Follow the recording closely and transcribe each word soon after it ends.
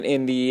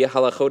In the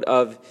halachot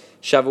of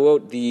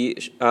Shavuot, the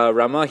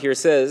Rama here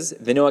says,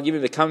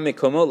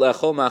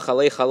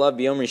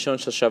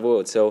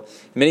 so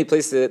in many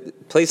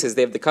places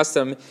they have the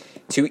custom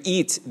to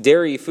eat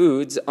dairy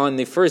foods on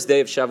the first day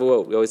of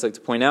Shavuot. We always like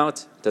to point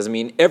out, doesn't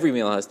mean every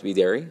meal has to be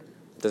dairy.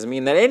 Doesn't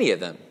mean that any of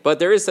them. But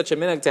there is such a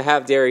minhag to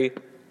have dairy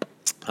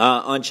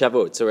on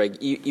Shavuot. So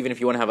even if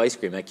you want to have ice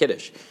cream at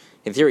Kiddush,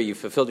 in theory, you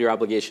fulfilled your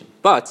obligation.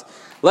 But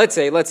let's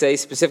say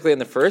specifically on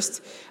the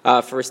first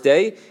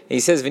day, and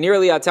he says, "V'nir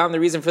li atam." The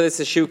reason for this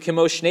is shu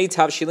kimo shnei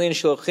tavshilin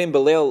shlochim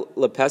beleil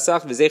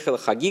lepesach v'zecher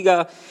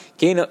lechagiga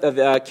kein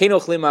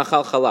ochlim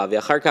ma'achal chalav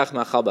v'achar kach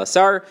ma'achal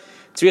basar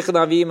tzrich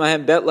navi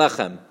mahem bet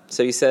lechem.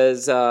 So he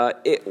says,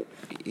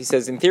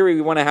 in theory,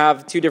 we want to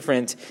have two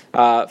different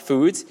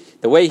foods.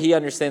 The way he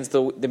understands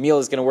the meal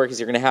is going to work is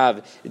you're going to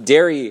have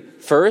dairy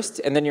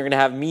first, and then you're going to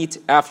have meat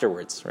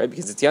afterwards, right?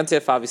 Because it's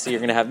Yantif, obviously you're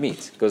going to have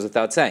meat. It goes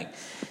without saying.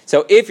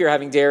 So if you're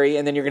having dairy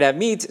and then you're going to have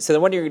meat, so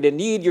then what you're going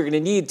to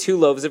need 2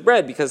 loaves of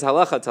bread, because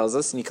halacha tells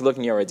us, and you can look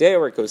in Yoreh De'ah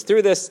where it goes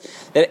through this,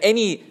 that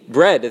any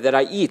bread that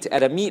I eat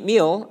at a meat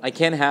meal, I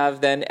can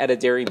have then at a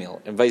dairy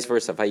meal, and vice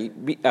versa. If I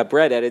eat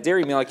bread at a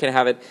dairy meal, I can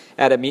have it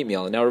at a meat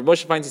meal. Now, Rav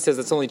Moshe Feinstein says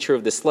that's only true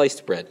of the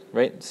sliced bread,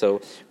 right?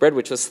 So bread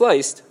which was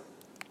sliced,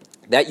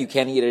 that you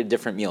can eat at a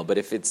different meal. But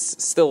if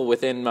it's still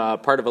within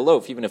part of a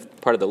loaf, even if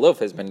part of the loaf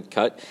has been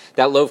cut,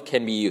 that loaf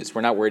can be used.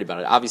 We're not worried about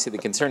it. Obviously, the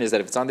concern is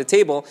that if it's on the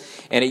table,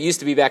 and it used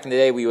to be back in the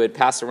day, we would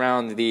pass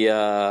around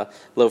the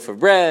loaf of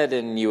bread,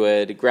 and you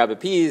would grab a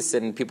piece,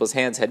 and people's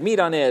hands had meat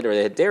on it, or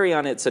they had dairy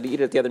on it, so to eat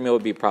it at the other meal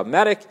would be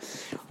problematic.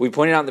 We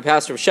pointed out in the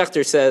past, Rav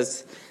Shechter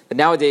says that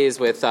nowadays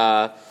with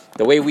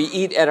the way we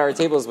eat at our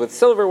tables with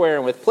silverware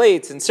and with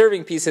plates and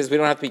serving pieces, we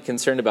don't have to be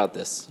concerned about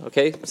this.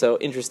 Okay, so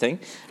interesting.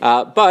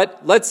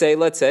 But let's say,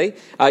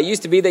 it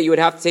used to be that you would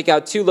have to take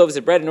out 2 loaves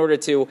of bread in order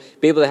to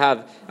be able to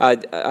have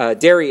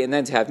dairy and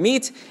then to have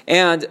meat.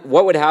 And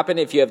what would happen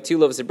if you have 2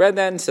 loaves of bread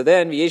then? So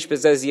then, because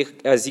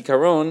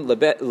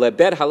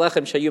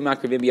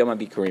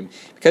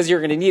you're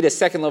going to need a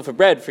second loaf of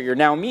bread for your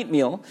now meat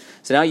meal,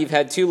 so now you've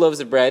had 2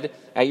 loaves of bread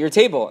at your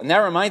table. And that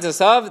reminds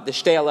us of the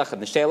Shtei Alechem.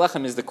 The Shtei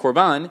Alechem is the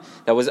korban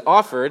that was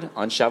offered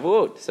on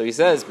Shavuot. So he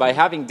says, by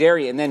having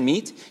dairy and then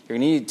meat, you're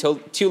going to need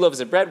 2 loaves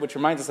of bread, which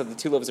reminds us of the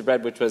 2 loaves of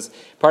bread, which was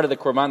part of the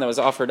korban that was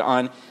offered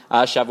on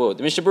Shavuot.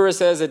 The Mishnah Berurah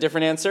says a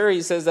different answer.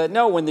 He says that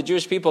no, when the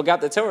Jewish people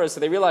got the Torah, so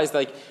they realized,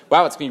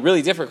 wow, it's going to be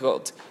really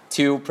difficult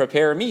to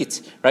prepare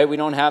meat, right? We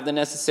don't have the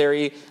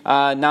necessary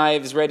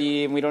knives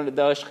ready, and the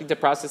shechita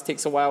process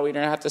takes a while. We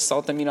don't have to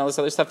salt them, all this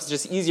other stuff. It's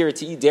just easier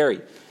to eat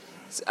dairy.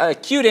 A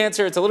cute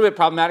answer. It's a little bit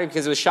problematic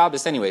because it was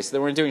Shabbos anyway, so they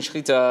weren't doing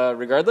shechita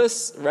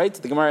regardless, right?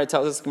 The Gemara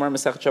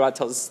Masechet Shabbat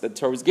tells us that the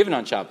Torah was given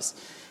on Shabbos.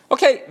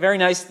 Okay, very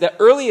nice. The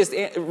earliest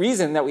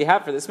reason that we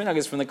have for this minhag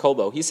is from the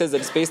Kolbo. He says that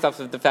it's based off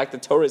of the fact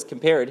that Torah is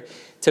compared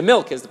to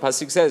milk, as the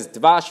pasuk says,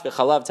 "Dvash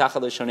v'chalav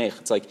tachal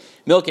shonech." It's like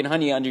milk and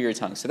honey under your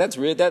tongue. So that's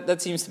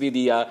that seems to be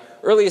the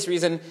earliest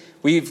reason.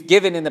 We've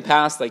given in the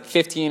past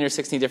 15 or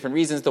 16 different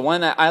reasons. The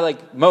one that I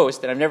like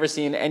most, and I've never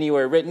seen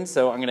anywhere written,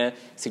 so I'm going to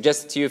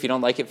suggest it to you. If you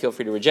don't like it, feel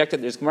free to reject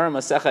it. There's Gemara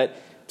Masechet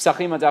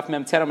Psachim Adaf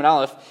Mem Tet Amud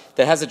Aleph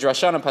that has a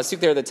drasha on a pasuk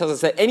there that tells us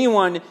that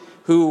anyone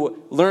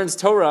who learns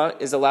Torah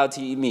is allowed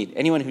to eat meat.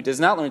 Anyone who does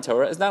not learn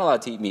Torah is not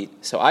allowed to eat meat.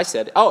 So I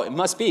said, it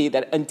must be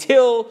that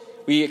until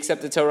we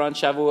accept the Torah on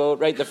Shavuot,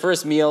 right, the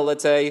first meal,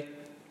 let's say,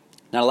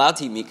 not allowed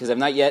to eat meat because I've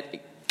not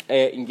yet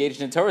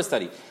engaged in Torah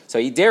study. So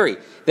I eat dairy.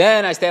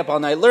 Then I stay up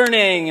all night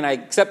learning, and I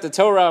accept the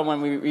Torah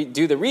when we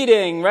do the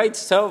reading, right?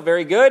 So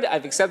very good.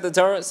 I've accepted the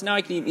Torah, so now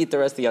I can eat the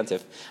rest of the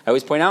Yantif. I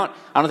always point out,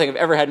 I don't think I've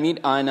ever had meat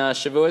on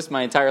Shavuos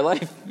my entire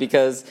life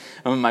because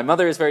my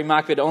mother is very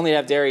makpid to only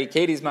have dairy.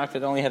 Katie's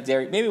makpid to only have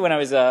dairy. Maybe when I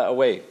was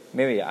away.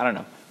 Maybe, I don't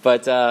know.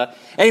 But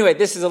anyway,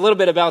 this is a little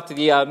bit about the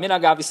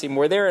minhag, obviously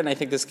more there, and I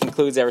think this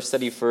concludes our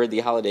study for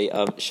the holiday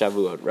of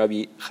Shavuot.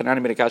 Rabbi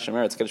Chanani ben Akash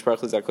Omer, Tzkadosh Baruch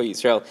Hu Zakoi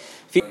Yisrael.